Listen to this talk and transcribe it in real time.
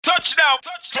Touchdown.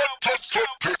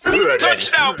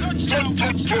 Touchdown.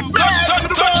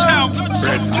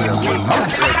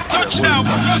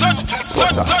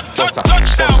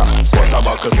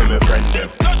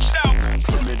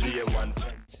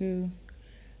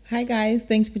 Hi guys,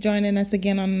 thanks for joining us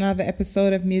again on another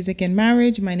episode of Music and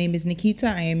Marriage. My name is Nikita.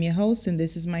 I am your host, and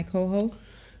this is my co-host.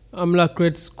 I'm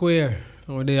Red Square.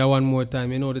 Oh, there one more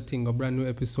time. You know the thing, a brand new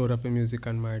episode of the Music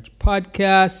and Marriage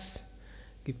podcast.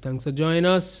 Give thanks for joining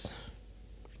us.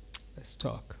 Let's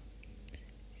talk.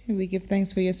 We give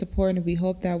thanks for your support, and we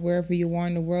hope that wherever you are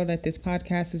in the world, that this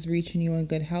podcast is reaching you in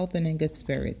good health and in good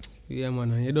spirits. Yeah,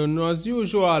 man. You don't know, as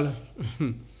usual,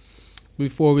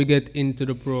 before we get into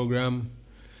the program,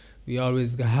 we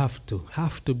always have to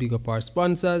big up our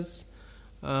sponsors.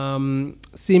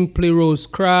 Simply Rose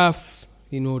Craft,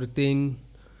 you know the thing.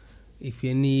 If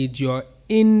you need your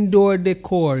indoor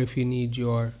decor, if you need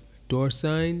your door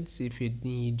signs, if you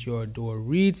need your door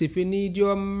wreaths, if you need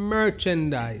your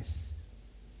merchandise,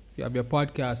 if you have your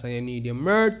podcast and you need your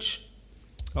merch,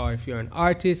 or if you're an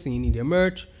artist and you need your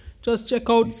merch, just check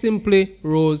out Simply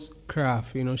Rose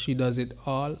Craft. You know, she does it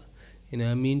all. You know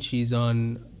what I mean? She's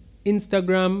on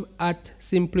Instagram at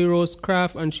Simply Rose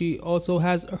Craft, and she also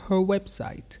has her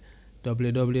website,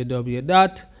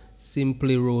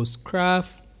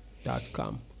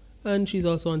 www.simplyrosecraft.com, and she's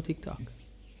also on TikTok.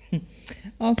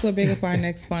 Also, big up our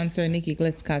next sponsor, Nikki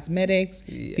Glitz Cosmetics.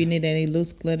 Yeah. If you need any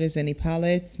loose glitters, any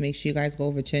palettes, make sure you guys go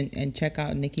over and check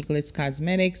out Nikki Glitz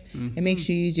Cosmetics. Mm-hmm. And make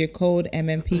sure you use your code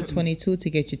MMP22 to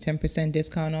get your 10%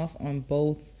 discount off on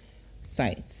both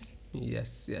sites.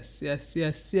 Yes.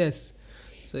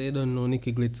 So you don't know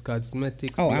Nikki Glitz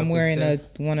Cosmetics. Oh, I'm wearing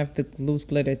one of the loose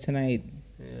glitter tonight.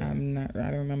 Yeah. I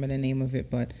don't remember the name of it,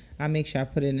 but I'll make sure I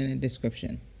put it in the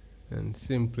description. And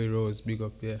Simply Rose, big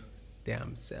up your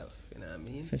damn self, you know what I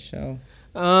mean? For sure.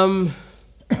 I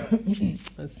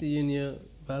see you in your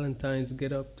Valentines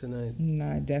get up tonight.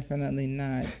 Nah, definitely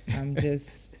not. I'm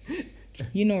just,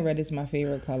 red is my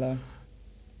favorite color.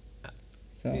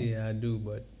 So yeah, I do,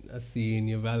 but I see you in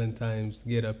your Valentine's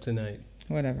get up tonight.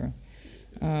 Whatever.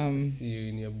 I see you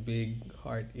in your big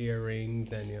heart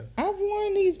earrings and your... I've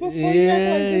worn these before. Yeah, you act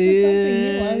like this is something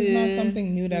new. It's not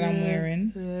something new that I'm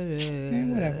wearing.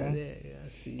 Whatever. Yeah, I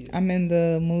see you. I'm in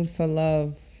the mood for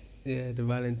love. Yeah, the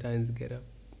Valentine's get up.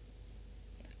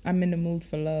 I'm in the mood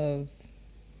for love.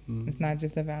 It's not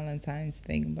just a Valentine's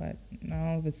thing, but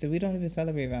no, we don't even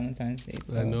celebrate Valentine's Day.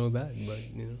 So I know that, but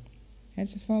I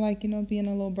just felt like being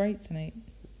a little bright tonight.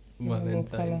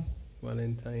 Valentine.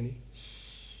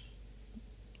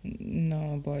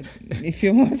 No, but if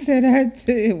you want to say that,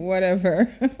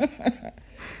 whatever.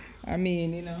 I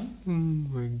mean, Oh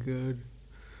my God.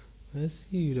 I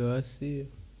see you though, I see you.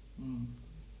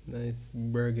 Nice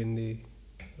burgundy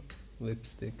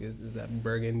lipstick. Is that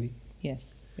burgundy?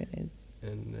 Yes, it is.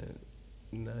 And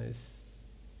nice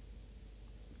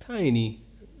tiny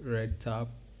red top.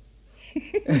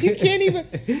 You can't even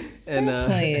stop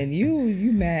playing.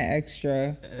 You mad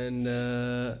extra. And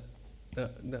the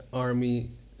army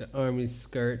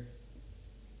skirt,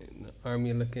 the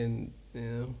army looking,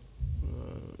 yeah,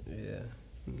 the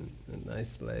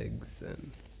nice legs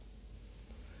and.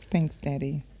 Thanks,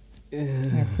 Daddy. Yeah,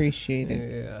 I appreciate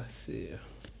it. Yeah, I see you.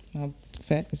 My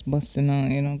fat is busting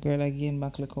on, girl. I getting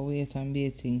back like a weight and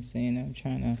bathing, so I'm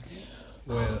trying to.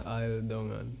 Well, I'll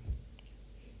down and.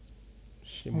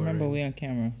 Remember, we on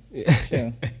camera. Yeah.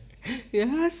 Sure.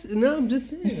 Yeah, I'm just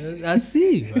saying. I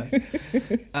see you.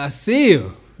 I see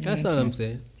you. That's all I'm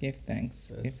saying. Give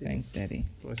thanks. Give thanks, Daddy.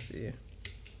 I see you.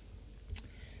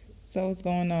 So what's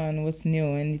going on? What's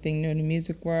new? Anything new in the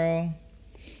music world?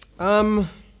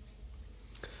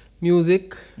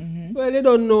 Music. Mm-hmm. Well, they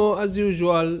don't know, as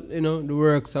usual, the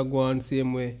works are going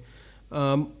same way.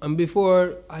 And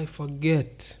before I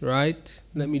forget, right?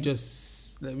 Let me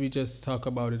just talk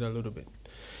about it a little bit.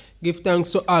 Give thanks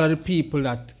to all of the people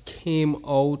that came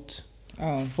out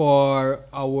for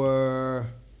our,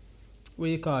 what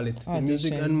do you call it? Audition. The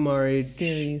Music and Marriage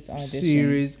series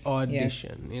audition. Yes.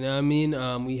 You know what I mean?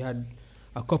 We had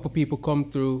a couple people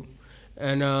come through,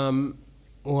 and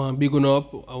big one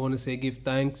up. I want to say give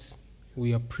thanks.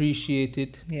 We appreciate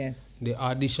it. Yes. The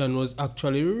audition was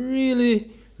actually really,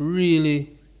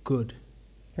 really good.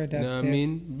 Productive. You know what I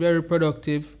mean? Very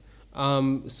productive.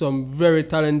 Some very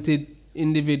talented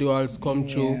individuals come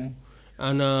through,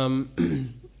 and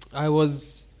I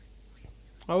was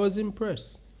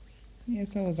impressed.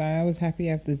 Yes, I was. I was happy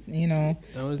after I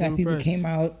was that impressed. people came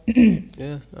out.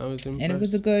 Yeah, I was impressed.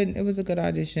 And it was a good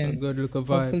audition. A good look of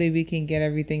vibe. Hopefully we can get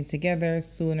everything together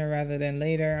sooner rather than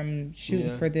later. I'm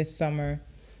shooting for this summer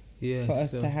for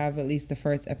us to have at least the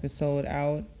first episode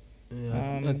out.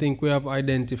 Yeah, I think we have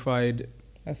identified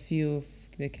a few of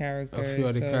the a characters. few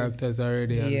of the so, characters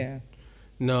already, and Yeah.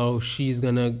 now she's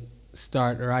gonna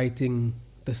start writing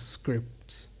the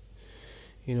script.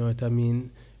 You know what I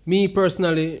mean? Me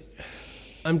personally,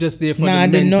 I'm just there for Nah, the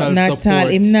do mental nothing at all.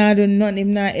 support. Him nah do nothing.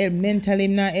 Him nah help mental.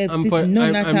 Him nah help.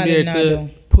 None at I'm all. there Him nah to do.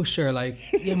 push her, like,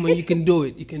 yeah, man, you can do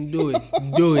it. You can do it.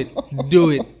 Do it. Do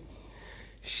it.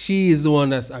 She is the one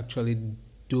that's actually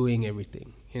doing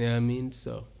everything. You know what I mean?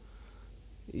 So,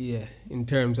 yeah, in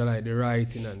terms of like the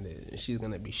writing and she's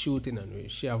gonna be shooting, and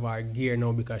she have her gear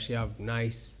now because she have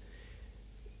nice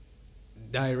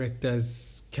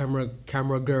directors,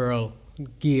 camera girl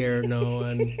gear now,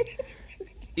 and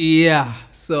yeah.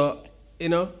 So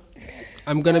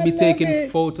I'm gonna I be love taking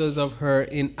it. photos of her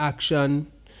in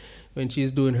action when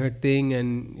she's doing her thing,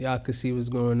 and y'all can see what's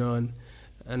going on.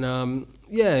 And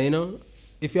yeah,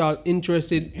 if y'all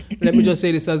interested, let me just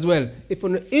say this as well. If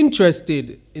you're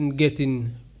interested in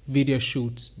getting video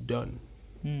shoots done,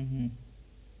 Mm-hmm.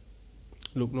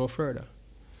 look no further.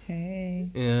 Hey.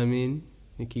 You know what I mean?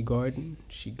 Nikki Gordon,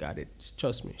 she got it.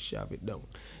 Trust me, she have it done.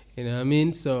 You know what I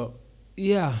mean? So,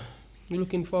 yeah, we're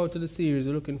looking forward to the series.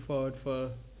 We're looking forward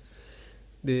for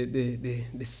the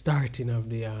starting of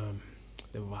the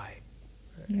vibe.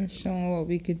 Yeah, showing what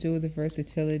we could do with the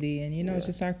versatility and Yeah.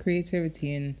 just our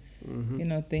creativity and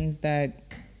Mm-hmm. things that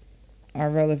are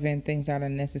relevant, things that are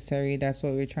necessary. That's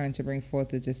what we're trying to bring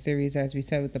forth with the series. As we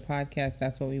said with the podcast,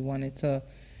 that's what we wanted to,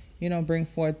 bring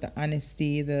forth the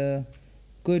honesty, the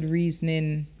good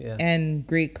reasoning, Yeah. and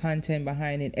great content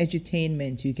behind it.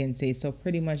 Edutainment, you can say. So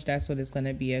pretty much that's what it's going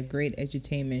to be, a great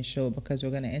edutainment show, because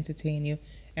we're going to entertain you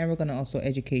and we're going to also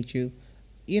educate you.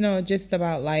 Just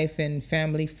about life and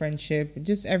family, friendship,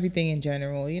 just everything in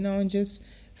general, and just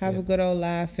have a good old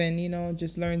laugh and,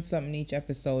 just learn something each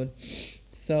episode.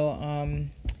 So,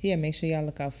 yeah, make sure y'all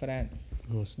look out for that.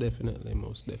 Most definitely,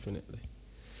 most definitely.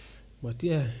 But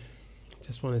yeah,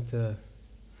 just wanted to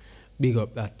big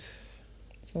up that.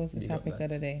 So what's the Big up topic that. of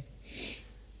the day?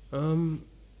 I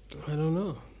don't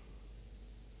know.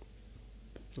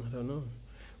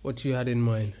 What you had in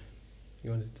mind?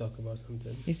 You wanted to talk about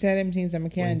something? You said them things I'm a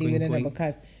candy Wink, within wink, it wink.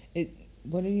 because it.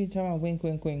 What are you talking about? Wink,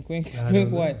 wink, wink, wink, I wink.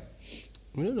 don't What? know.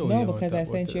 We don't know. No, what you because want I to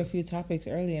talk sent about you a today. few topics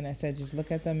earlier, and I said just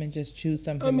look at them and just choose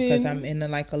something, I because mean- I'm in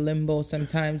a limbo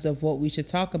sometimes of what we should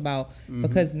talk about, Mm-hmm.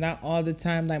 because not all the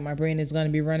time like my brain is going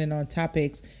to be running on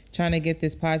topics, trying to get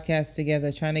this podcast together,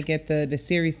 trying to get the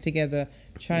series together,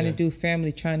 trying to Yeah. do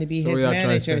family, trying to be So his yeah, try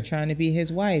manager, say- trying to be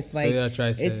his wife. So Like yeah,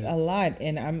 try say- it's a lot,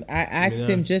 and I asked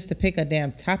Yeah. him just to pick a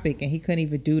damn topic, and he couldn't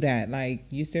even do that. Like,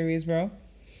 you serious, bro?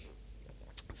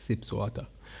 Sips water.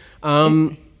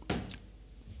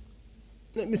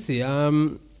 Let me see.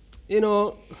 Due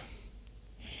to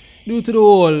the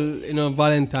whole,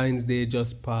 Valentine's Day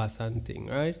just passed and thing,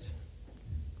 right?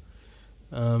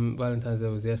 Valentine's Day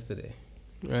was yesterday,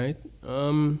 right?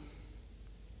 2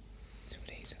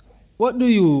 days ago. What do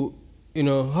you,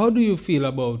 how do you feel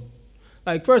about,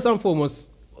 like, first and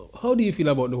foremost, how do you feel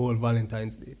about the whole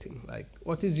Valentine's Day thing? Like,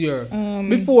 what is your,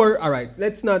 before, all right,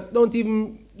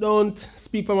 don't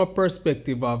speak from a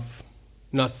perspective of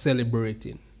not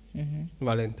celebrating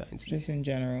Valentine's Day. Just in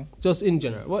general. Just in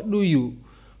general,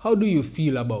 how do you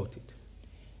feel about it?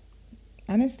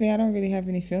 Honestly, I don't really have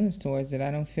any feelings towards it.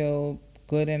 I don't feel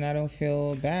good and I don't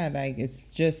feel bad. Like, it's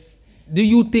just. Do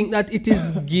you think that it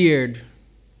is geared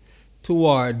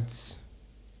towards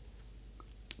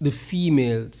the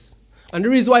females? And the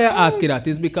reason why I ask you that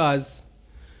is because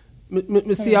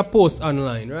me see a post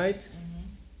online, right?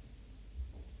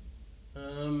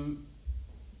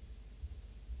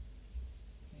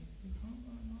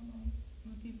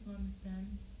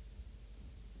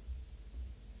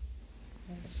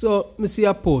 So, me see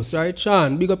a post, right?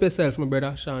 Sean, big up yourself, my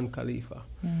brother, Sean Khalifa.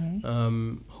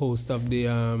 Host of the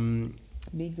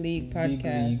Big League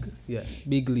podcast.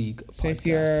 Big League So podcast. if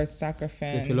you're a soccer So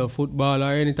fan. if you love football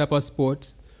or any type of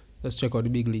sport, just check out the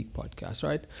Big League podcast,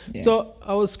 right? Yeah. So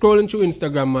I was scrolling through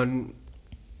Instagram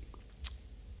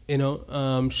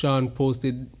and Sean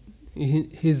posted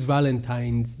his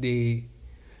Valentine's Day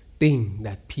thing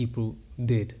that people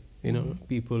did,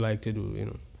 people like to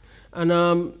do,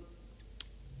 and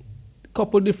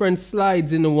couple different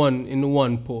slides in the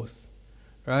one post,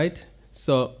 right?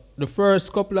 So the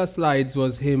first couple of slides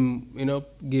was him,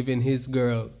 giving his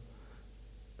girl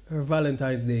her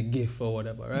Valentine's Day gift or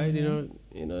whatever, right? You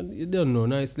don't know,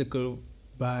 nice little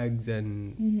bags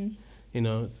and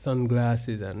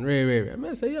sunglasses and rare. I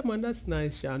mean, I say, yeah, man, that's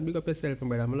nice, Sean. Big up yourself,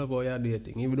 brother. I love how you do your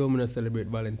thing. Even though I don't celebrate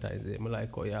Valentine's Day, I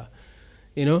like how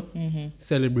you,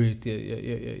 celebrate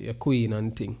your queen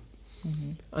and thing.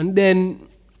 And then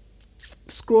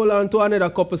scroll on to another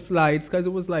couple slides because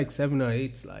it was like 7 or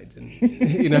 8 slides in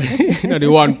the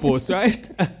one post,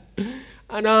 right?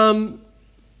 And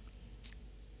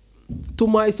to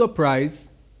my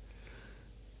surprise,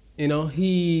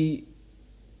 he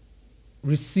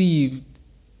received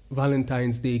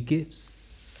Valentine's Day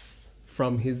gifts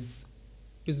from his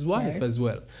wife as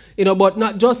well. But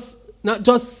not just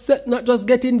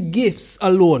getting gifts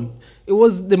alone. It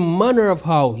was the manner of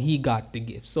how he got the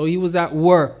gifts. So he was at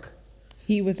work.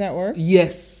 He was at work?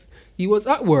 Yes, he was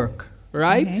at work,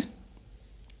 right? Mm-hmm.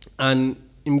 And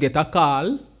him get a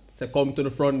call, say come to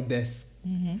the front desk,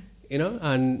 and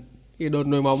you don't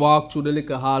know him. I walk through the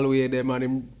little hallway them,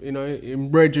 and him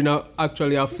brethren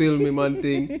actually I film him and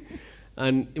thing.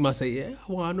 And he must say, yeah,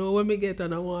 I want to know when me get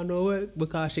and I want to know where,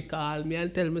 because she called me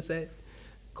and tell me, say,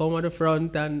 come at the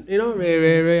front and,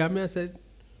 Ray. And me I said,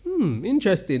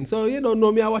 interesting. So, you don't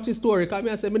know me, I watch the story, because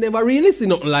me I said, me never really seen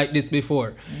nothing like this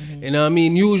before. Mm-hmm. You know what I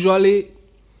mean? Usually,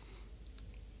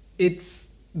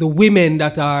 it's the women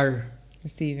that are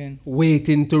receiving,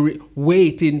 waiting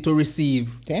to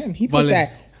receive. Damn, he put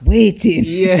that. Waiting.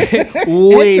 Yeah,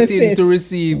 waiting to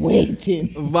receive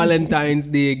Valentine's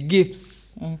Day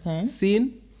gifts. Okay.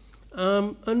 Seen?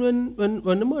 And when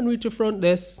the man reached the front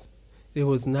desk, there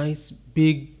was nice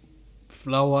big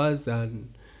flowers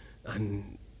and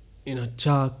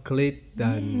chocolate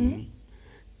and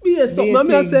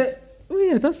something. I said,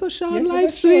 wait, that's so Sean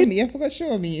life sweet. You forgot to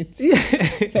show me it.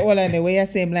 Yeah. So all on the way I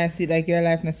say life sweet like your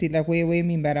life not sweet like what you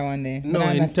mean by that one there? No,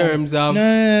 in terms of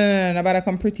no, but I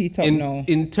come pretty top now.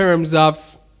 In terms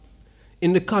of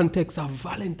in the context of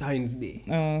Valentine's Day.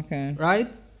 Oh, okay.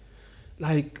 Right?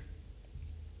 Like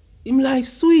him life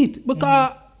sweet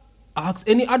because ask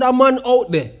any other man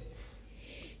out there.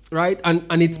 Right?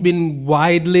 And it's been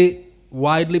widely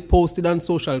posted on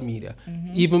social media.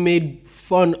 Even made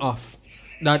fun of.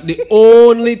 That the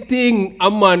only thing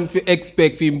a man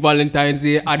expect from Valentine's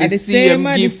Day are the same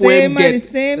gift we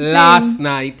get last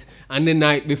night and the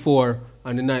night before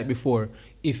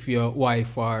if your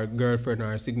wife or girlfriend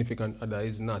or significant other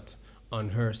is not on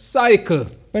her cycle.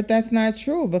 But that's not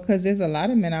true because there's a lot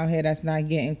of men out here that's not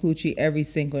getting coochie every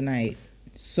single night.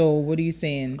 So what are you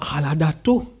saying? All of that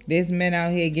too. There's men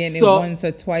out here getting it once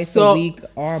or twice a week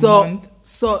or a month.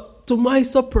 So to my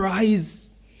surprise,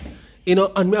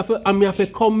 and me have to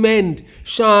commend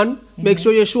Sean. Make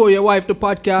sure you show your wife the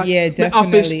podcast. Yeah,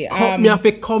 definitely. Me have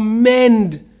to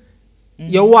commend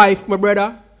your wife, my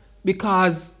brother,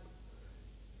 because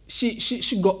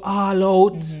she go all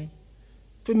out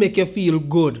to make you feel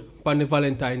good on the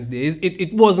Valentine's Day.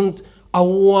 It wasn't a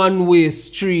one-way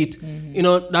street,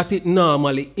 that it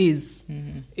normally is.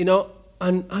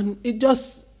 And it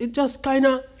just kind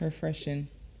of refreshing.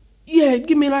 Yeah, it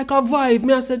give me like a vibe.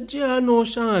 Me I said, yeah, no,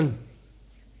 Sean.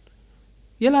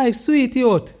 Your life sweet,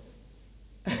 youth.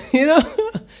 Yeah,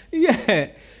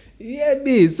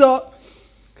 this. So,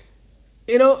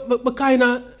 but kind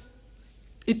of,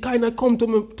 it kind of come to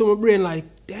my brain like,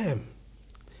 damn.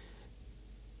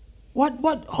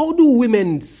 How do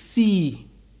women see,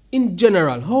 in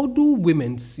general, how do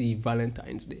women see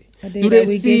Valentine's Day? Do they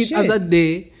see it as a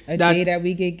day that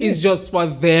we get gifts? Is just for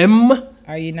them?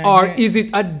 Are you not or here? Is it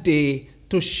a day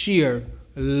to share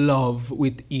love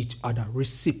with each other,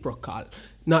 reciprocal,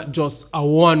 not just a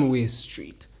one-way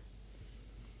street?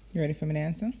 You ready for me to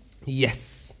answer?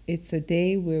 Yes. It's a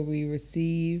day where we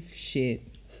receive shit.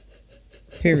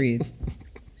 Period.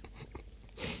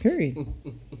 Period.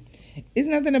 It's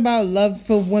nothing about love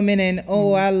for women and,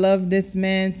 I love this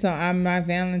man, so I'm my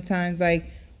Valentine's. Like,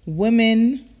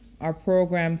 women are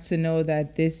programmed to know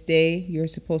that this day you're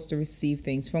supposed to receive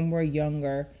things. From we're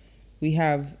younger, we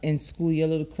have in school your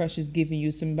little crush is giving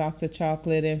you some box of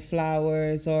chocolate and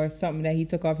flowers or something that he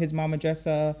took off his mama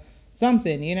dresser,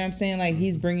 something, you know what I'm saying? Like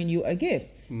he's bringing you a gift.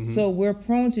 So we're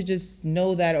prone to just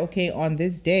know that, okay, on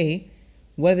this day,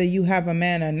 whether you have a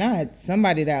man or not,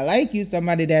 somebody that like you,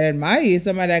 somebody that admire you,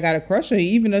 somebody that got a crush on you,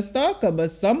 even a stalker, but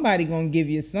somebody gonna give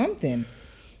you something.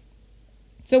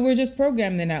 So we're just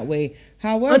programmed in that way.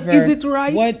 However, is it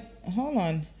right? Hold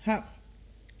on.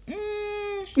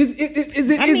 Is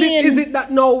it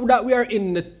that now that we are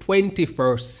in the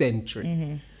 21st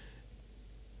century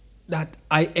that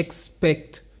I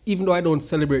expect, even though I don't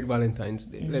celebrate Valentine's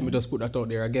Day, let me just put that out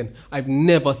there again. I've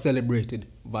never celebrated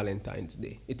Valentine's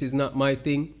Day. It is not my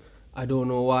thing. I don't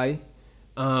know why.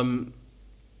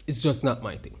 It's just not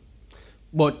my thing.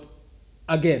 But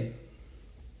again,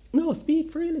 no,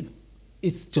 speak freely.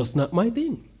 It's just not my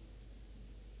thing.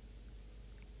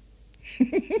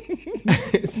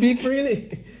 Speak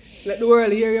freely. Let the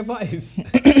world hear your voice.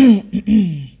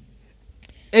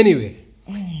 Anyway,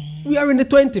 we are in the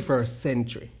 21st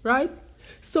century, right?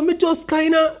 So me just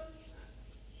kind of,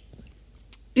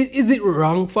 is it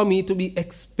wrong for me to be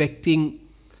expecting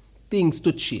things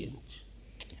to change?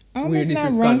 It's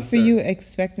not wrong for you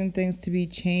expecting things to be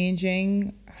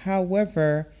changing.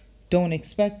 However, don't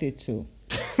expect it to.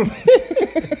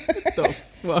 The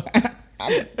fuck?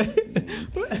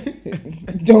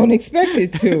 Don't expect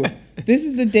it to. This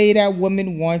is a day that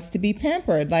woman wants to be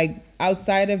pampered. Like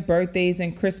outside of birthdays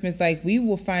and Christmas, like we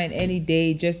will find any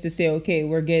day just to say, okay,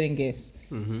 we're getting gifts.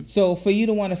 Mm-hmm. So for you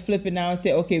to want to flip it now and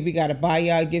say, okay, we got to buy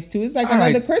y'all gifts too. It's like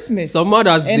another Christmas. So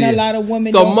Mother's Day. And a lot of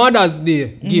women So Mother's Day,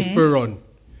 gift for run.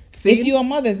 See? If you're a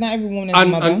mother, it's not every woman is a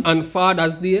mother. And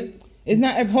Father's Day. It's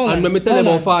not every, hold on. And let me tell you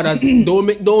about Father's Day.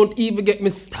 Don't even get me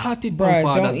started on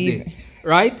Father's Day.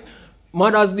 Right?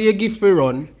 Mother's Day gift for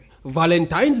run.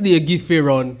 Valentines Day gift for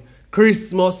run.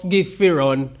 Christmas gift for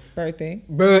run. Birthday.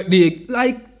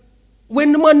 Like,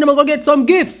 when the man never go get some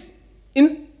gifts.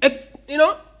 Other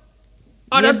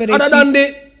than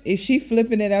the... If she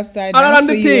flipping it upside down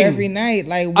for you every night,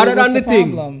 like what's the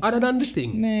problem? Other than the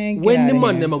thing. Man, when the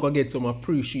man never gonna get some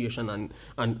appreciation and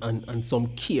some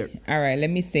care. All right, let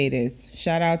me say this.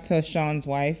 Shout out to Sean's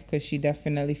wife, because she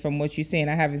definitely, from what you're saying,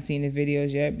 I haven't seen the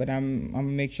videos yet, but I'm gonna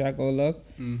make sure I go look.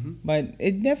 Mm-hmm. But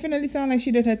it definitely sounds like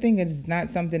she did her thing. It's not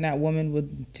something that women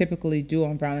would typically do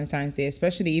on Valentine's Day,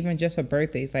 especially even just for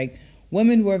birthdays. Like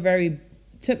women were very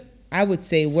I would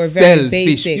say we're very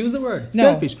basic. Use the word. No,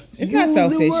 selfish. It's not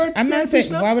selfish. I'm not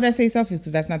saying. Why would I say selfish?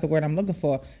 Because that's not the word I'm looking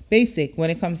for. Basic when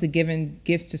it comes to giving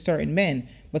gifts to certain men,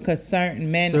 because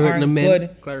certain men aren't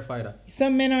good. Clarify that.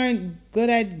 Some men aren't good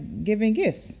at giving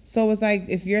gifts. So it's like,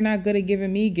 if you're not good at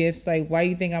giving me gifts, like why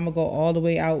you think I'm gonna go all the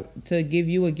way out to give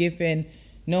you a gift, and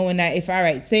knowing that if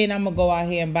saying I'm gonna go out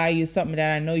here and buy you something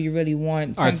that I know you really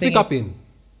want. All right, stick up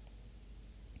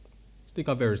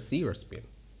very serious pin.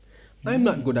 I'm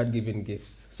not good at giving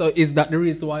gifts. So is that the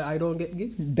reason why I don't get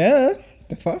gifts? Duh.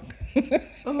 The fuck?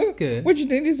 Okay. What you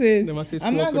think this is? They must say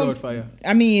smoke without fire.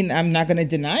 I mean, I'm not gonna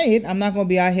deny it. I'm not gonna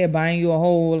be out here buying you a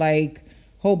whole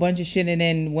bunch of shit, and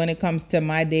then when it comes to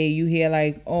my day, you hear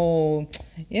like, oh,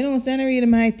 Senorita,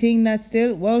 my thing that's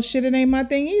still, well, shit, it ain't my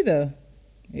thing either.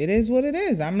 It is what it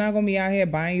is. I'm not gonna be out here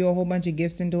buying you a whole bunch of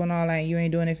gifts and doing all that, and you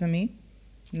ain't doing it for me.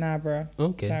 Nah, bro.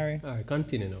 Okay. Sorry. All right,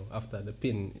 continue now after the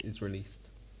pin is released.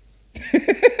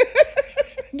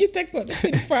 You take the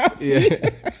pin fast. Yeah.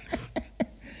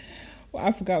 Well,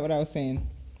 I forgot what I was saying.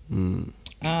 But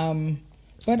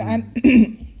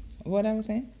what I was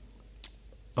saying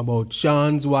about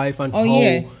Sean's wife and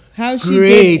how she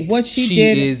did what she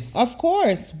did. Is. Of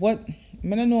course, what I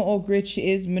don't know how great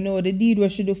she is. I know the deed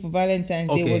what she do for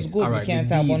Valentine's Day was good. Right, we can't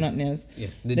talk about nothing else.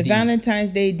 Yes, the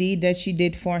Valentine's Day deed that she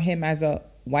did for him as a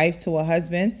wife to a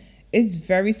husband. It's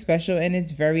very special, and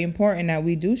it's very important that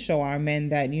we do show our men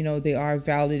that, they are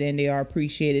valued and they are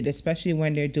appreciated, especially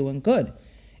when they're doing good.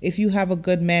 If you have a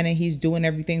good man and he's doing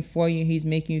everything for you, he's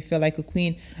making you feel like a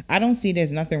queen, I don't see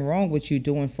there's nothing wrong with you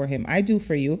doing for him. I do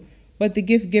for you. But the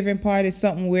gift giving part is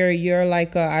something where you're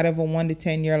like out of a 1 to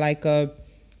 10, you're like a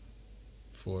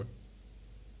 4.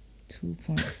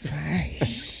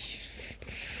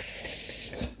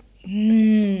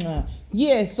 2.5.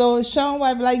 Yeah, so Sean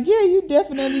wife you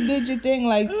definitely did your thing.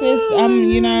 Like, sis,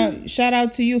 shout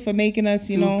out to you for making us,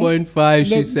 2.5,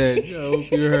 she said. I hope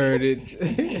you heard it.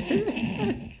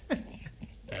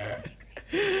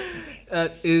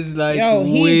 That is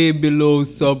way below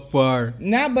subpar.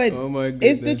 Nah, but oh my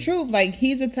goodness, it's the truth. Like,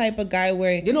 he's the type of guy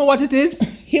where, you know what it is?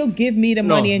 He'll give me the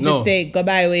money and just say, go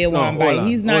buy what you want to buy.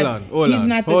 He's not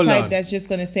the type that's just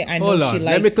gonna say, I know she likes.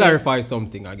 Let me clarify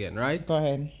something again, right? Go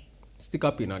ahead. Stick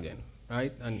up in again.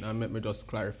 Right? And let me just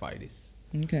clarify this.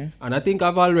 Okay. And I think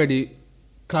I've already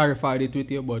clarified it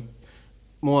with you, but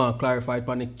more clarified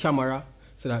on the camera.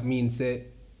 So that means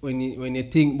when you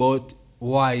think about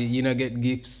why you not get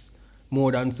gifts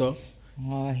more than so.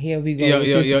 Oh, here we go.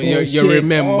 You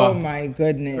remember. Oh my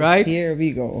goodness. Right? Here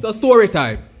we go. So story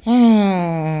time.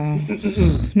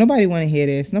 Nobody want to hear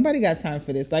this. Nobody got time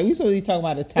for this. Like, we supposed to be talking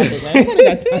about the topic, right? Nobody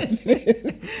got time for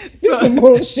this. This is some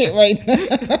bullshit right now.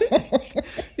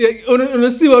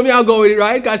 You see what me I go with it,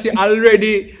 right? Because she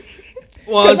already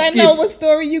was. Because I know what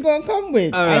story you gonna come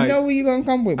with. Right. I know what you gonna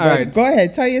come with. But right. Go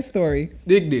ahead, tell your story.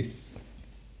 Dig this,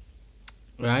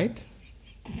 right?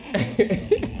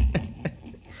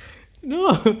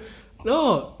 No.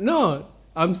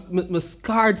 I'm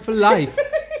scarred for life.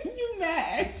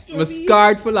 I'm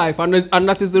scarred for life, and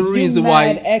that is the reason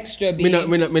why extra me not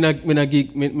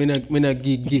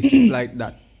give gifts like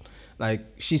that. Like,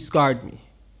 she scarred me.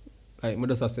 Like, me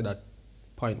just say that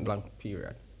point blank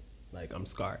period. Like, I'm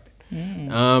scarred.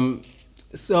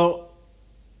 So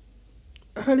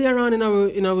earlier on in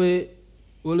our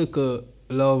look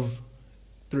love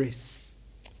tryst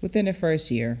Within the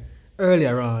first year.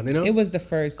 earlier on, you know. It was the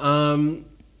first.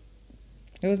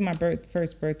 It was my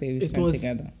first birthday we It spent was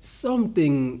together.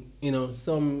 something,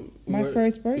 My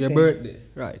first birthday. Your birthday,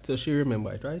 right? So she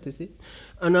remembered, right? You see,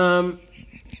 and I'm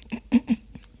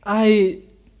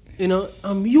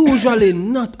usually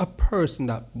not a person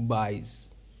that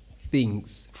buys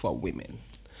things for women.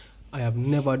 I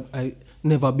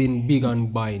never been big on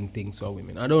buying things for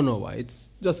women. I don't know why.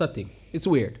 It's just a thing. It's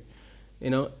weird,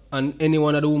 And any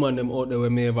one of the women them out there we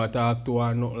may ever talk to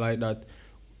or nothing like that,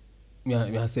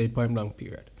 I say it point blank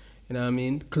period. You know what I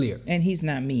mean? Clear. And he's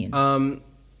not mean.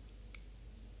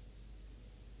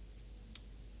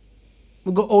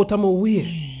 We go out of my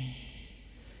way.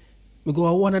 We go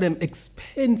to one of them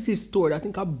expensive stores. I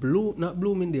think not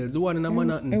Bloomingdale's, the one in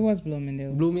Manhattan. It was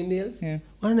Bloomingdale's. Bloomingdale's? Yeah.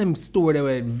 One of them stores that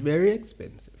were very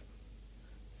expensive.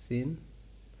 See?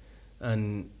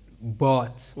 And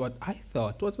bought what I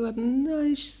thought was a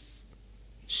nice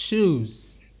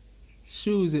shoes.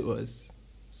 Shoes it was.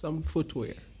 Some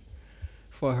footwear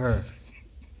for her.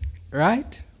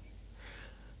 Right?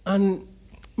 And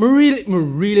I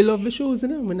really love the shoes,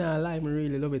 I'm not lie, I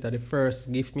really love it. At the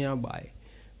first gift me I buy,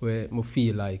 where I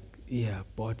feel like,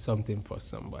 bought something for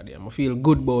somebody. I feel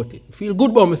good about it. I feel good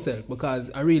about myself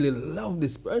because I really love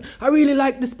this person. I really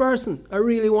like this person. I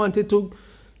really wanted to.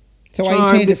 So why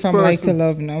you change it from like to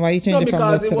love now? Why you change it from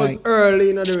love to like? Because it was early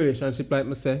in the relationship, like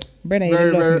I say. Brother,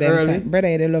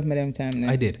 you love me them time.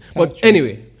 I did. But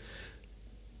anyway,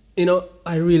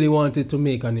 I really wanted to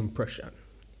make an impression.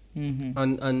 Mm-hmm.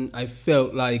 And I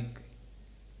felt like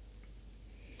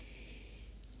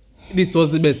this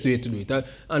was the best way to do it.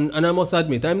 And I must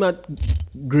admit, I'm not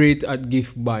great at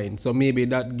gift buying, so maybe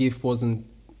that gift wasn't,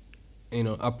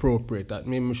 appropriate. That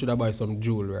maybe we should have bought some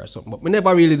jewelry or something. But we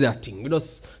never really did that thing. We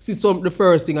just see the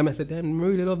first thing I said, I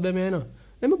really love them,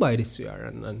 Let me buy this year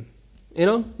and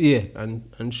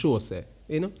and show say,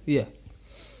 yeah.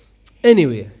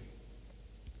 Anyway,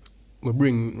 we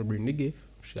bring the gift.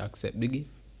 She accept the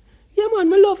gift. Yeah, man,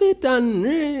 we love it, and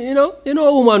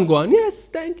a woman go on. Yes,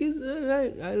 thank you.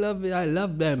 I love it. I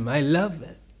love them.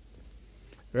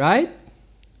 Right?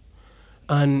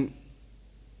 And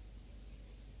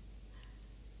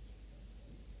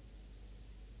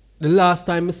the last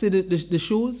time I see the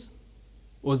shoes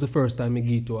was the first time I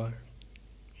give to her.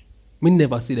 Me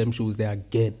never see them shoes there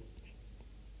again.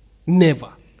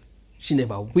 Never. She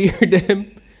never wear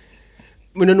them.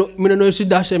 Me don't know if she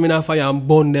dash them in a fire and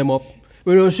burn them up.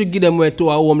 Me don't know if she give them away to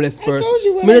a homeless person.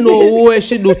 Me don't know what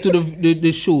she do to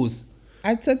the shoes.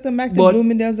 I took them back to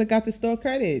Bloomingdale's and got the store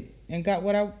credit and got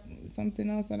something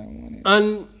else that I wanted.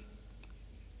 And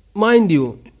mind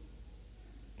you,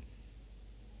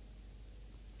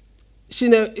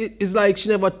 it's like she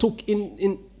never take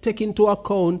into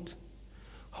account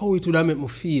how it would have made me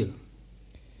feel.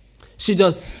 She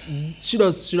just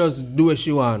do what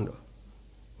she want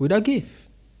with a gift.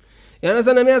 You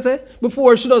understand what I say?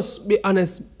 Before she just be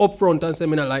honest upfront and say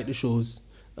me not like the shoes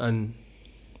and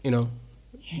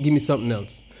give me something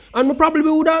else. And me probably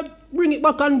would have bring it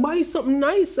back and buy something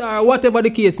nice or whatever the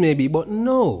case may be. But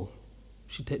no.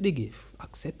 She take the gift,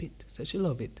 accept it, say she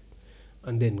love it.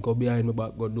 And then go behind my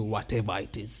back, go do whatever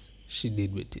it is she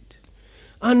did with it.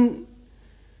 And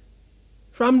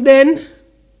from then,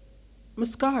 I'm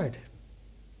scarred.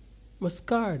 I'm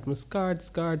scarred.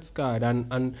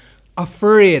 And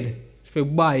afraid to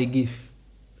buy a gift.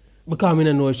 Because I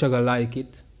don't know if she's going to like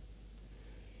it.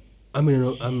 I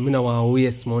don't want to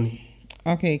waste money.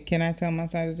 Okay, can I tell my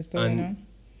side of the story now?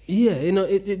 Yeah,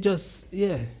 it just,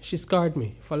 she scarred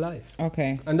me for life.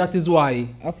 Okay. And that is why,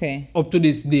 up to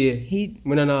this day, he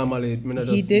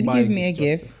did give me a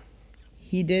gift.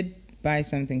 He did buy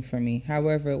something for me.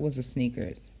 However, it was a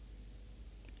sneakers.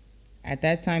 At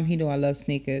that time, he knew I love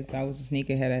sneakers. I was a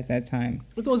sneakerhead at that time.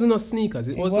 It wasn't no sneakers.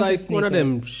 It was like one of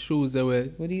them shoes that were...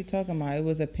 What are you talking about? It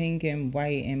was a pink and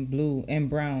white and blue and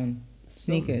brown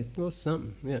sneakers. It was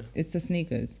something, yeah. It's the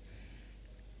sneakers.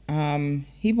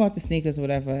 He bought the sneakers,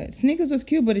 whatever. Sneakers was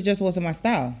cute, but it just wasn't my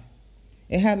style.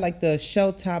 It had like the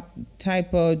shell top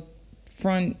type of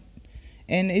front,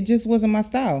 and it just wasn't my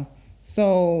style.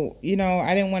 So,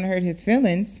 I didn't want to hurt his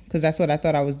feelings because that's what I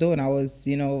thought I was doing. I was,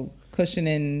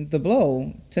 cushioning the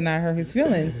blow to not hurt his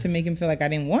feelings, to make him feel like I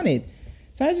didn't want it.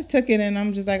 So I just took it, and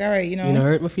I'm just like, all right, You don't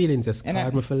hurt my feelings, just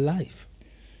scarred me for life.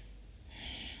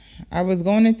 I was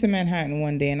going into Manhattan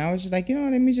one day, and I was just like,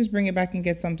 let me just bring it back and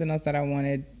get something else that I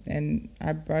wanted. And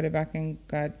I brought it back and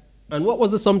got... And what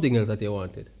was the something else that you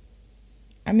wanted?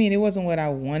 I mean, it wasn't what I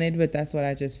wanted, but that's what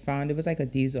I just found. It was like a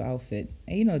Diesel outfit.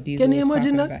 And Diesel Can you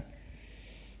imagine that?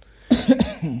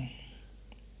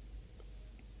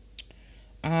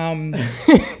 I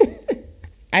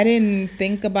didn't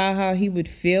think about how he would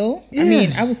feel. Yeah. I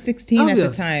mean, I was 16 at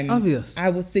the time. Obvious. I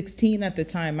was 16 at the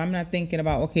time. I'm not thinking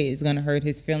about, okay, it's going to hurt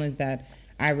his feelings that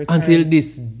I returned Until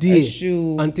this day. a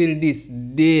shoe. Until this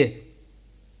day.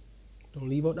 Don't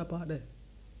leave out that part there.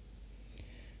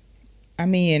 I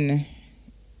mean,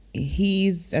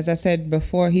 he's, as I said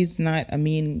before, he's not a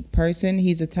mean person.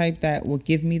 He's a type that will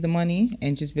give me the money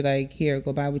and just be like, here,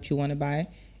 go buy what you want to buy,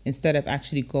 instead of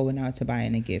actually going out to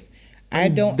buying a gift. I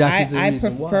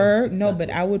prefer, no, but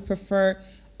I would prefer,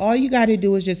 all you got to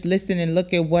do is just listen and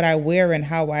look at what I wear and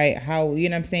how, you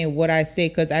know what I'm saying, what I say.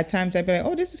 Because at times I'd be like,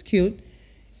 oh, this is cute.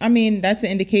 I mean, that's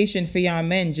an indication for y'all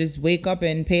men. Just wake up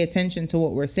and pay attention to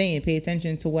what we're saying. Pay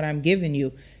attention to what I'm giving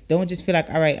you. Don't just feel like,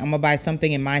 all right, I'm going to buy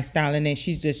something in my style and then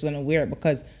she's just going to wear it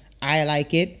because I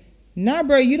like it. Nah,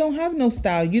 bro, you don't have no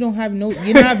style. You don't have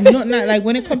not like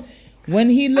when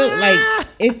he look like,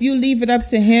 if you leave it up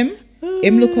to him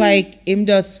look like him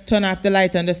just turn off the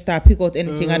light and just start pick out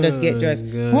anything and just get dressed.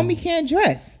 God. Homie can't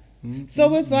dress.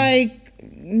 So it's like, I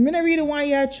don't really want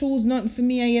you to choose nothing for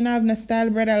me and you don't have no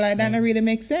style, brother, like that. Don't really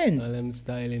make sense.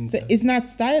 So it's not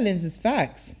styling, it's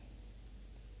facts.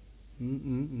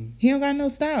 He don't got no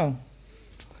style.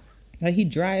 Like, he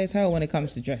dry as hell when it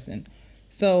comes to dressing.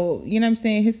 So, you know what I'm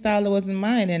saying? His style wasn't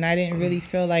mine, and I didn't really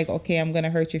feel like, okay, I'm going to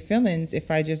hurt your feelings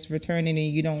if I just return it and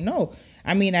you don't know.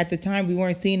 I mean, at the time, we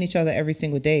weren't seeing each other every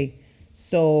single day.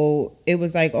 So it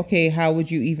was like, okay, how would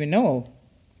you even know?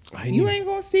 You ain't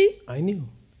going to see. I knew.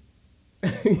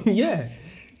 Yeah.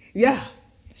 Yeah.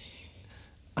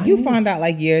 You found out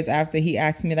like years after he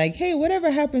asked me, like, hey,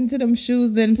 whatever happened to them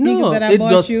shoes, them sneakers that I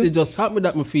bought you? It just happened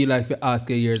that me feel like to ask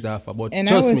you years after. But and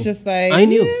I was just like, I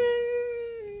knew.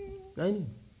 I knew.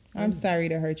 I'm sorry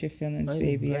to hurt your feelings,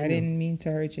 baby. I didn't mean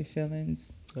to hurt your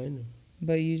feelings. I know.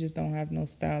 But you just don't have no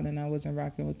style, and I wasn't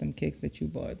rocking with them kicks that you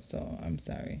bought, so I'm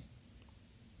sorry.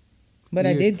 But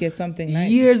I did get something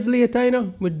nice. Years later, you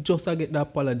know, we just get the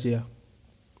apology.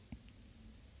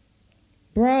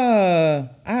 Bruh,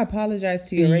 I apologize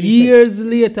to you already. Years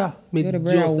later, me just get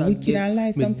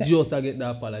the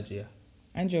apology.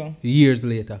 Andrew. Years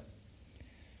later.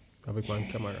 Have it on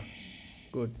camera.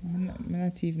 Good. I'm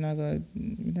not even gonna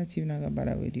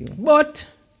bother with you. But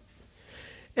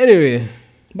anyway.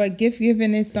 But gift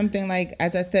giving is something like,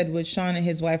 as I said, with Sean and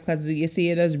his wife, because you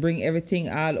see, it does bring everything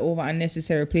all over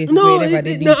unnecessary places. No, not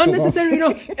unnecessary.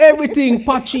 No, everything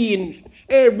patching.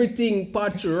 Everything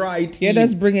patch right. Yeah,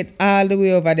 just bring it all the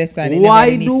way over this side.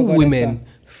 Why do women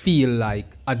feel like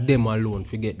at them alone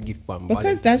forget gift pan?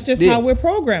 Because that's just how we're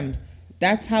programmed.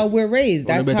 That's how we're raised.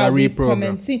 That's how we've come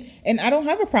and seen. And I don't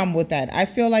have a problem with that. I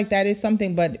feel like that is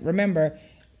something. But remember,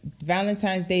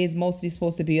 Valentine's Day is mostly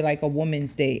supposed to be like a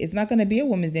woman's day. It's not going to be a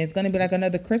woman's day. It's going to be like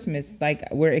another Christmas. Like,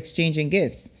 we're exchanging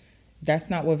gifts. That's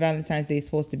not what Valentine's Day is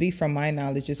supposed to be, from my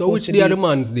knowledge. It's so which day are the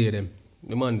man's day then?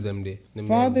 The man's them day.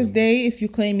 Father's Day, if you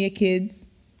claim your kids.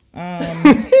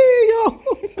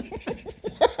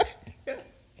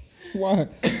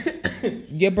 What?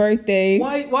 Your birthday.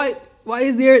 Why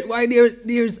is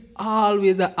there's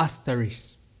always an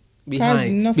asterisk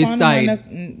beside there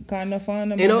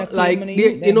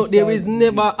is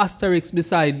never asterisk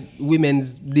beside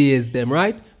women's days them,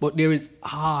 right? But there is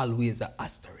always an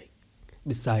asterisk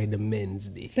beside the men's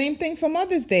day. Same thing for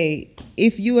Mother's Day.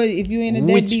 If you ain't a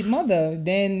deadbeat mother,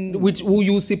 then who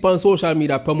you see on social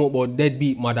media promote about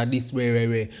deadbeat mother this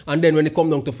way, and then when it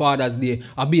come down to Father's Day,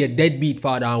 I'll be a deadbeat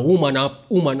father and woman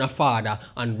a father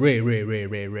and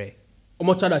ray. How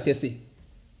much of that you see?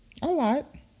 A lot.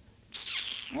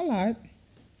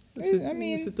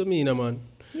 Listen to me, man.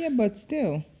 Yeah, but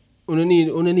still. You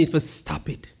need to stop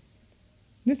it.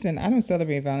 Listen, I don't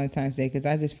celebrate Valentine's Day because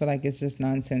I just feel like it's just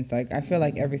nonsense. Like, I feel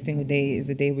like every single day is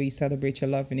a day where you celebrate your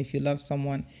love. And if you love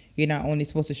someone, you're not only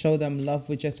supposed to show them love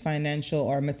with just financial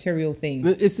or material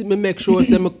things. Me make sure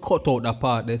say me cut out that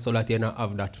part there so that you not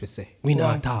have that to say. We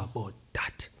not talk about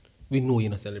that. We know you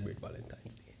not celebrate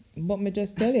Valentine's Day. But me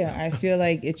just tell you, I feel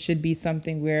like it should be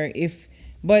something where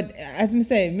but as me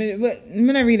say,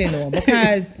 me not really know,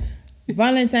 because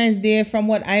Valentine's Day, from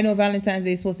what I know, Valentine's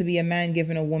Day is supposed to be a man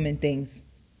giving a woman things.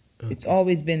 Okay. It's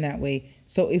always been that way.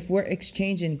 So if we're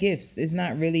exchanging gifts, it's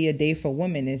not really a day for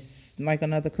women. It's like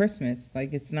another Christmas.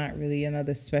 Like, it's not really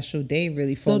another special day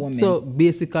really for women. So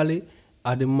basically,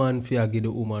 the man fear give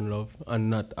the woman love and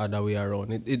not other way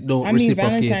around. It don't reciprocate.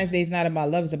 Valentine's Day is not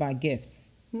about love, it's about gifts.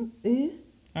 I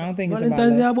don't think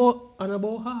Valentine's it's about love.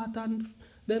 about heart and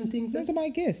them things. It's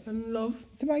about gifts. And love.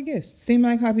 It's about gifts. Seem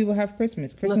like how people have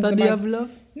Christmas. Christmas not a day of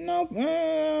love? No, I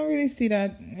don't really see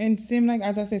that. And same like,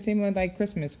 as I say, same with like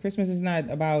Christmas. Christmas is not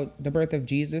about the birth of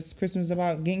Jesus. Christmas is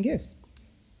about getting gifts.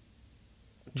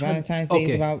 Valentine's Day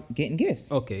is about getting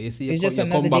gifts. Okay, you see, It's just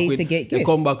another day to get you gifts.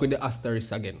 come back with the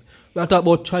asterisk again. We are talking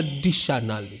about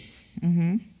traditionally.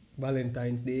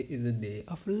 Valentine's Day is a day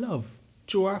of love.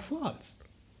 True or false?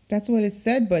 That's what it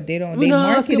said, but they don't. We They not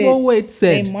market asking it. about what it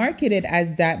said. They market it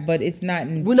as that, but it's not.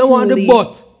 We don't want the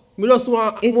but. We just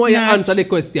want It's more you not answer the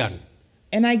question.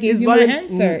 And I gave Is you my Valen-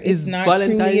 answer. is It's not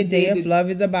Valentine's truly a day Day of love.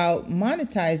 It's about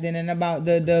monetizing and about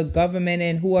the government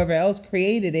and whoever else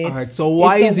created it. All right, so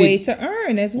why it's is a way it- to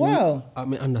earn as well. I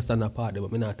mean, understand that part,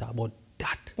 but me not talk about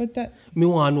that. But that Me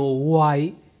want to know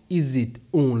why is it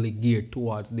only geared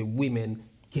towards the women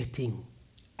getting?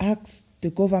 ask the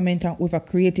government and whoever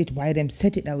created why them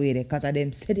set it that way there, because I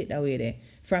them set it that way there.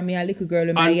 From me, a little girl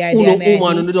in my And yard, uno me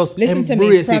woman and no just listen to me.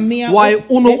 embrace From it. me, Why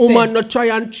uno listen. woman not try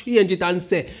and change it and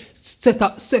say set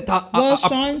a Well,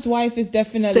 Sean's wife is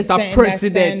definitely set a setting that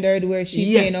precedent. standard where she's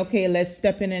Yes. saying, okay, let's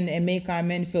step in and make our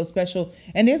men feel special.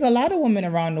 And there's a lot of women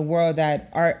around the world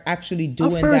that are actually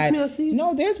doing first that. me I see.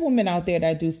 No, there's women out there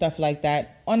that do stuff like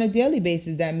that on a daily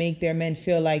basis that make their men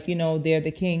feel like, they're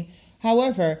the king.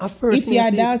 However, At first if me I you're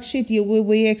see. dog shit,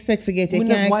 what you expect to get? You Me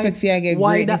not- can't expect for you to get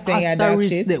why greatness the and you're dog asterisk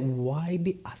shit. there? Why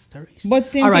the asterisk? But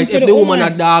same all right, thing for if the the woman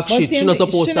woman. a dark But shit, she same not thing-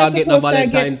 supposed she to not get no supposed to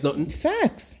get- Valentine's nothing.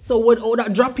 Facts. So what all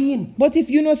that drop in? But if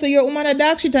you know, so your woman a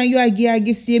dog shit and you are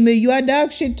give same, you are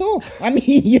dog shit too. I mean,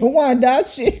 you want dog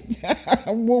shit.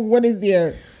 What is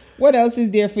there? What else is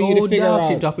there for you to figure dark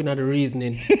out? shit dropping at the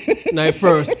reasoning in the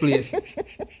first place.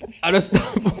 I just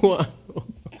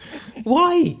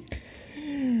why?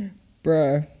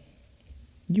 Bruh,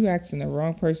 you asking the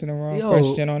wrong person the wrong Yo,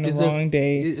 question on the it's wrong just-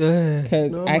 day.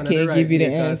 Because no, I man, can't right give you the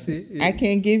there, 'cause answer. it- I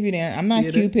can't give you the answer. I'm not See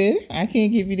it? Cupid. I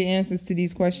can't give you the answers to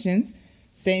these questions.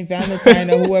 Saint Valentine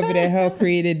or whoever the hell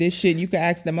created this shit, you can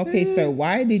ask them, okay, sir,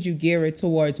 why did you gear it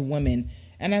towards women?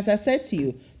 And as I said to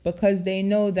you, because they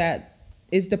know that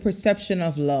it's the perception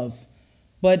of love,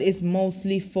 but it's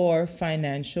mostly for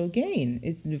financial gain.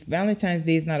 It's Valentine's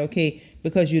Day is not okay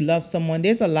because you love someone.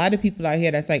 There's a lot of people out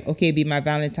here that's like, okay, be my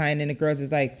Valentine, and the girls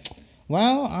is like,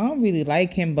 well, I don't really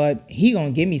like him, but he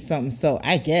gonna give me something, so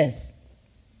I guess.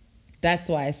 That's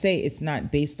why I say it's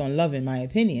not based on love, in my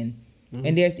opinion.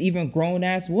 And there's even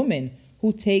grown-ass women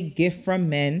who take gift from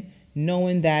men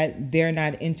knowing that they're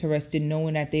not interested,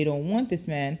 knowing that they don't want this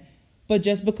man, but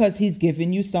just because he's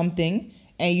giving you something,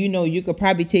 and you could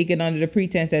probably take it under the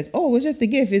pretense as, oh, it's just a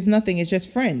gift, it's nothing, it's just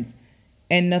friends,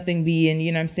 and nothing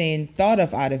being, thought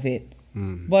of out of it.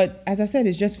 But as I said,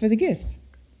 it's just for the gifts.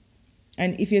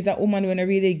 And if you're that woman when I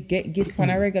really get gift on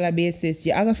a regular basis,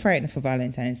 you're gonna frighten for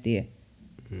Valentine's Day.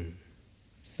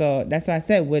 So that's why I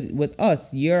said with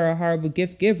us, you're a horrible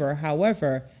gift giver.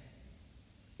 However,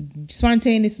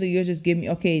 spontaneously you'll just give me,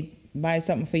 okay, buy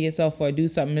something for yourself or do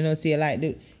something see you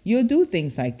like. You'll do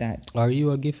things like that. Are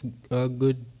you a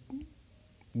good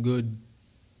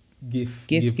gift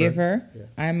Giver. Yeah.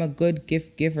 I'm a good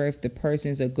gift giver if the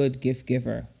person's a good gift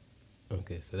giver.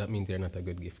 Okay, so that means you're not a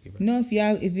good gift giver. No, if you're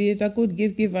a good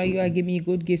gift giver, you are giving me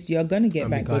good gifts, you're gonna get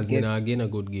And back good because when gifts. I gain a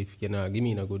good gift, you're not giving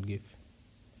me a good gift.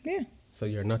 Yeah. So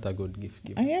you're not a good gift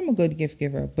giver. I am a good gift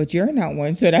giver, but you're not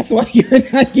one, so that's why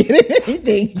you're not getting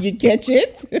anything. You catch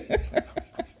it?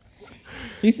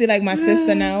 You see, like my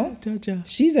sister now,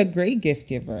 she's a great gift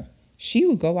giver. She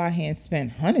would go out here and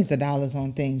spend hundreds of dollars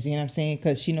on things, you know what I'm saying?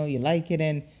 Because she know you like it,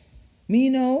 and me,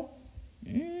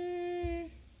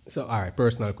 So, all right,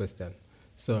 personal question.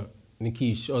 So,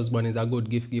 Nikki's husband is a good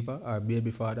gift giver, or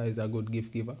baby father is a good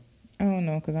gift giver? I don't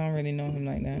know, because I don't really know him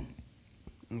like that.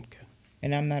 Okay.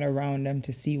 And I'm not around them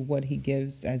to see what he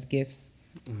gives as gifts.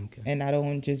 Okay. And I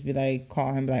don't just be like,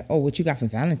 call him like, oh, what you got for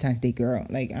Valentine's Day, girl?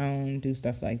 Like, I don't do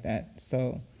stuff like that.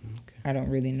 So I don't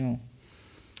really know.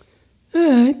 All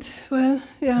right. Well,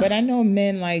 yeah. But I know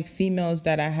men, like females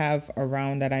that I have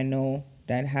around that I know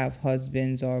that have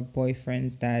husbands or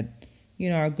boyfriends that,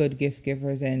 are good gift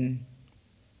givers, and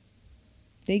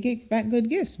they get back good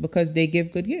gifts because they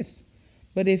give good gifts.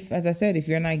 But if, as I said, if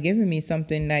you're not giving me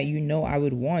something that I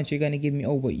would want, you're going to give me,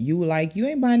 what you like. You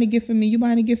ain't buying a gift for me. You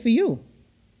buying a gift for you.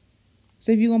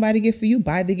 So if you're going to buy the gift for you,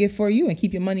 buy the gift for you and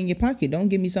keep your money in your pocket. Don't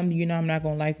give me something I'm not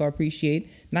going to like or appreciate.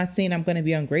 Not saying I'm going to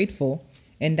be ungrateful.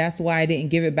 And that's why I didn't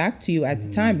give it back to you at the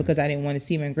time, because I didn't want to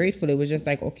seem ungrateful. It was just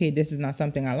like, okay, this is not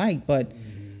something I like, but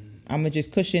I'm going to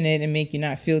just cushion it and make you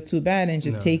not feel too bad and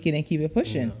just take it and keep it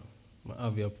pushing. No. I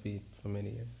have your feet for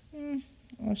many years.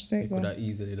 Oh, You could have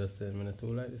easily just said, "I'm too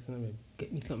like this, and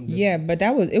get me something." Yeah, but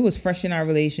it was fresh in our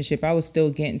relationship. I was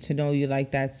still getting to know you like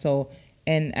that. So,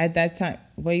 and at that time,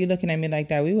 why are you looking at me like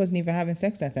that? We wasn't even having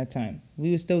sex at that time.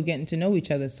 We were still getting to know each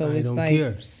other. So I it's don't like,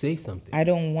 care. Say something. I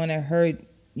don't want to hurt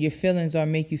your feelings or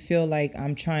make you feel like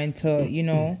I'm trying to,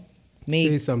 Say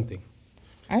make. something.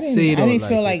 I Say didn't don't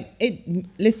feel like like it.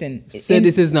 Listen, Say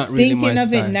this is not really my thinking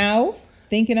of it style. now,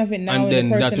 thinking of it now, And and then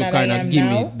the that person will that I kind of am give me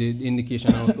now. the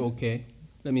indication of, okay,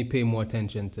 let me pay more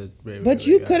attention to. But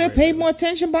you could have paid more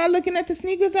attention by looking at the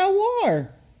sneakers I wore.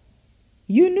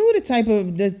 You knew the type of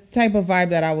vibe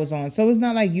that I was on, so it's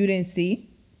not like you didn't see.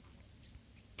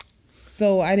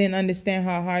 So I didn't understand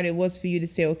how hard it was for you to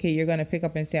say, okay, you're gonna pick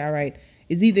up and say, all right.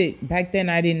 It's either back then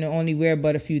I didn't only wear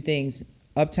but a few things: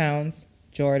 Uptowns,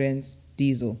 Jordans,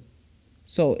 Diesel.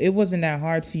 So it wasn't that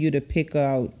hard for you to pick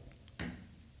out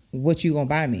what you gonna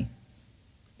buy me.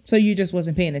 So you just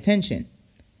wasn't paying attention.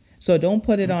 So don't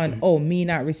put it on, oh, me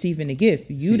not receiving the gift.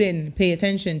 You didn't pay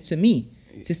attention to me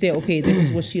to say, okay, this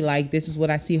is what she like, this is what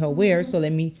I see her wear, so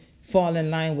let me fall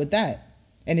in line with that.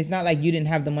 And it's not like you didn't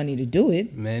have the money to do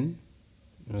it. Man,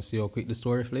 you want to see how quick the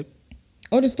story flip?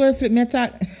 Oh, the story flip me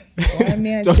attack.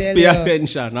 Just pay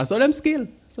attention. That's all them skill.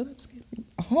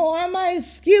 Oh, am I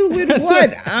skilled with That's what?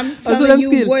 what- I'm that's what telling I'm you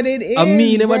skilled. what it is. And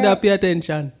me never bruh. that pay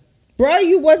attention. Bro,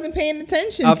 you wasn't paying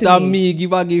attention After to me. me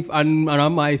give a gift and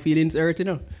my feelings hurt, you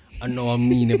know. And now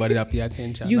me never that pay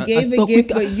attention. You And gave so a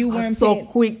gift, quick, but you weren't so paying.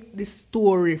 quick the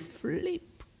story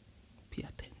flip. Pay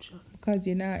attention. Because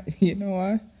you're not, you know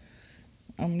what?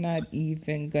 I'm not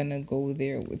even gonna go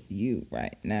there with you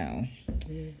right now.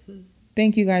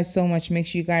 Thank you guys so much. Make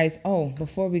sure you guys,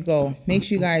 before we go, make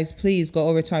sure you guys please go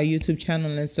over to our YouTube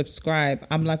channel and subscribe.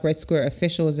 I'm Black Red Square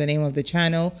Official is the name of the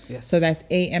channel. Yes. So that's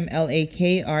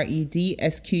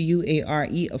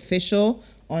AMLAKREDSQUARE Official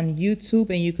on YouTube.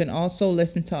 And you can also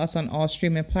listen to us on all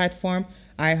streaming platforms: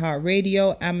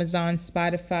 iHeartRadio, Amazon,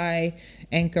 Spotify,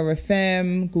 Anchor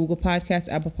FM, Google Podcasts,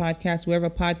 Apple Podcasts. Wherever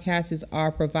podcasts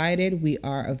are provided, we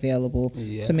are available.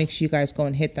 Yeah. So make sure you guys go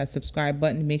and hit that subscribe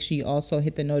button. Make sure you also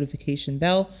hit the notification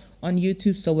bell on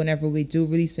YouTube, so whenever we do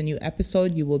release a new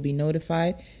episode, you will be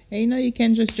notified. And you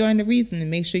can just join the reason.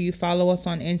 And make sure you follow us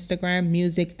on Instagram,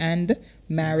 Music and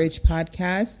Marriage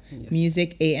Podcast. Yes.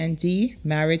 Music A&D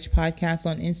Marriage Podcast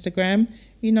on Instagram.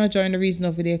 Join the reason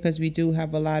over there, because we do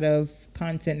have a lot of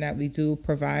content that we do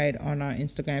provide on our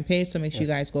Instagram page. So make sure you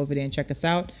guys go over there and check us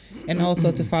out. And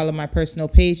also to follow my personal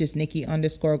page is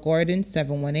Nikki_Gordon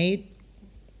 718.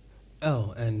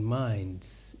 Oh, and mine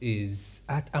is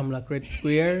at Amlak Red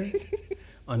Square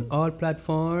on all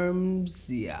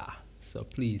platforms. Yeah. So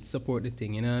please support the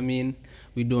thing, you know what I mean?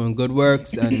 We're doing good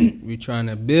works and we're trying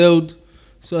to build.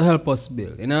 So help us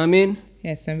build, you know what I mean?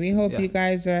 Yes, and we hope you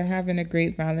guys are having a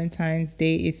great Valentine's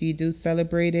Day. If you do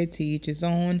celebrate it, to each his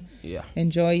own. Yeah.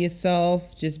 Enjoy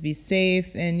yourself. Just be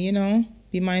safe and,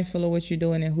 be mindful of what you're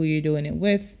doing and who you're doing it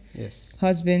with. Yes.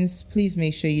 Husbands, please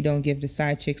make sure you don't give the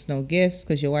side chicks no gifts,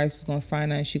 because your wife's going to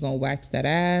find out and she's going to wax that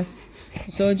ass.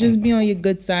 So just be on your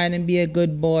good side and be a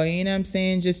good boy. You know what I'm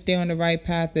saying? Just stay on the right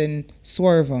path and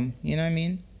swerve them. You know what I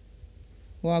mean?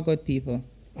 We're all good people.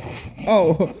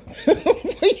 Oh,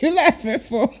 what are you laughing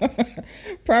for?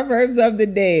 Proverbs of the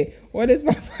day. What is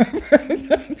my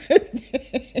Proverbs of the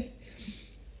day?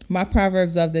 My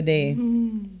Proverbs of the day.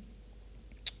 You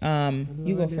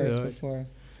go first before.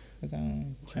 Because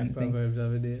I'm trying to think. Proverbs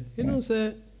of the day.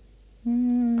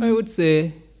 I would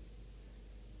say,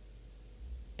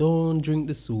 don't drink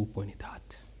the soup when it's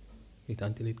hot. Wait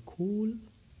until it's cool,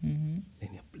 then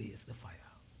you blaze the fire.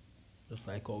 Just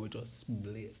like how we just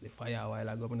blaze the fire a while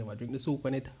ago. We never drink the soup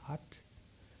when it's hot.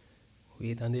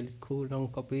 Wait until it cool down a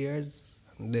couple years,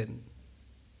 and then,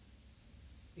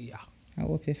 yeah. I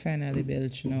hope you finally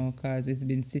belch now, because it's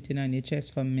been sitting on your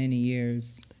chest for many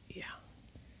years. Yeah.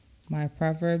 My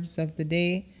Proverbs of the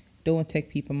day: don't take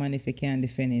people money if you can't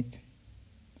defend it.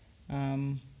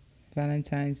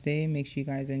 Valentine's Day, make sure you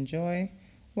guys enjoy.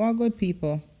 We're all good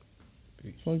people.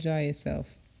 Peace. Enjoy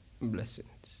yourself. Blessing.